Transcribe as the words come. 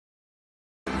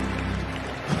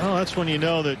Well, that's when you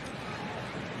know that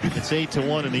it's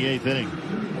 8-1 in the 8th inning.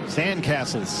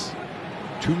 Sandcastles.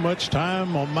 Too much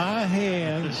time on my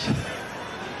hands.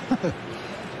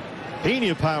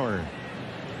 Pena power.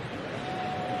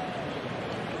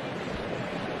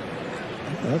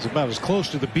 That's about as close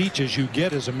to the beach as you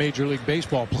get as a Major League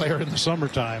Baseball player in the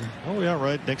summertime. Oh, yeah,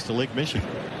 right next to Lake Michigan.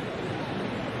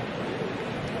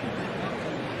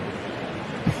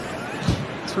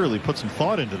 Let's really put some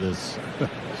thought into this.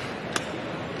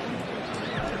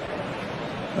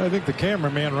 I think the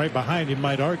cameraman right behind you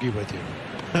might argue with you.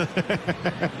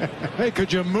 Hey,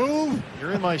 could you move?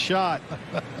 You're in my shot.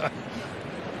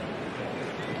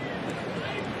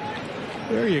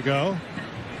 There you go.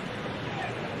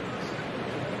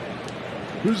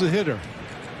 Who's the hitter?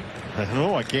 I don't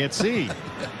know. I can't see.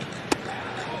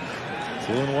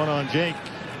 2-1 on Jake.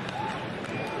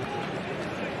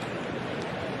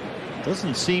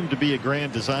 Doesn't seem to be a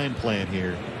grand design plan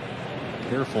here.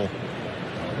 Careful.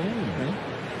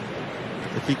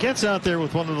 If he gets out there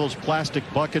with one of those plastic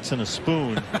buckets and a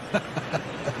spoon,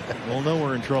 we'll know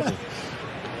we're in trouble.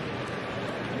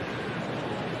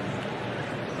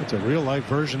 It's a real life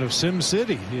version of Sim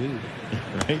City.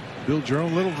 Right? Build your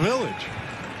own little village.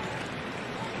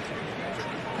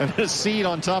 And a seed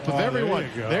on top of everyone.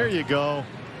 There you go.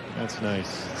 That's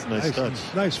nice. It's a nice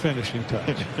touch. Nice finishing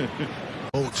touch.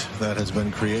 Boat that has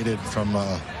been created from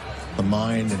the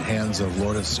mind and hands of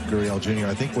Lourdes Gurriel Jr.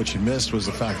 I think what you missed was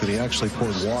the fact that he actually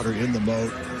poured water in the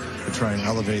moat to try and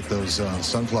elevate those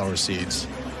sunflower seeds.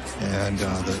 And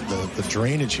the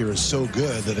drainage here is so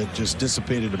good that it just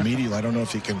dissipated immediately. I don't know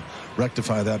if he can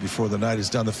rectify that before the night is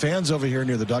done. The fans over here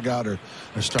near the dugout are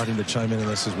starting to chime in on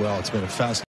this as well. It's been a fascinating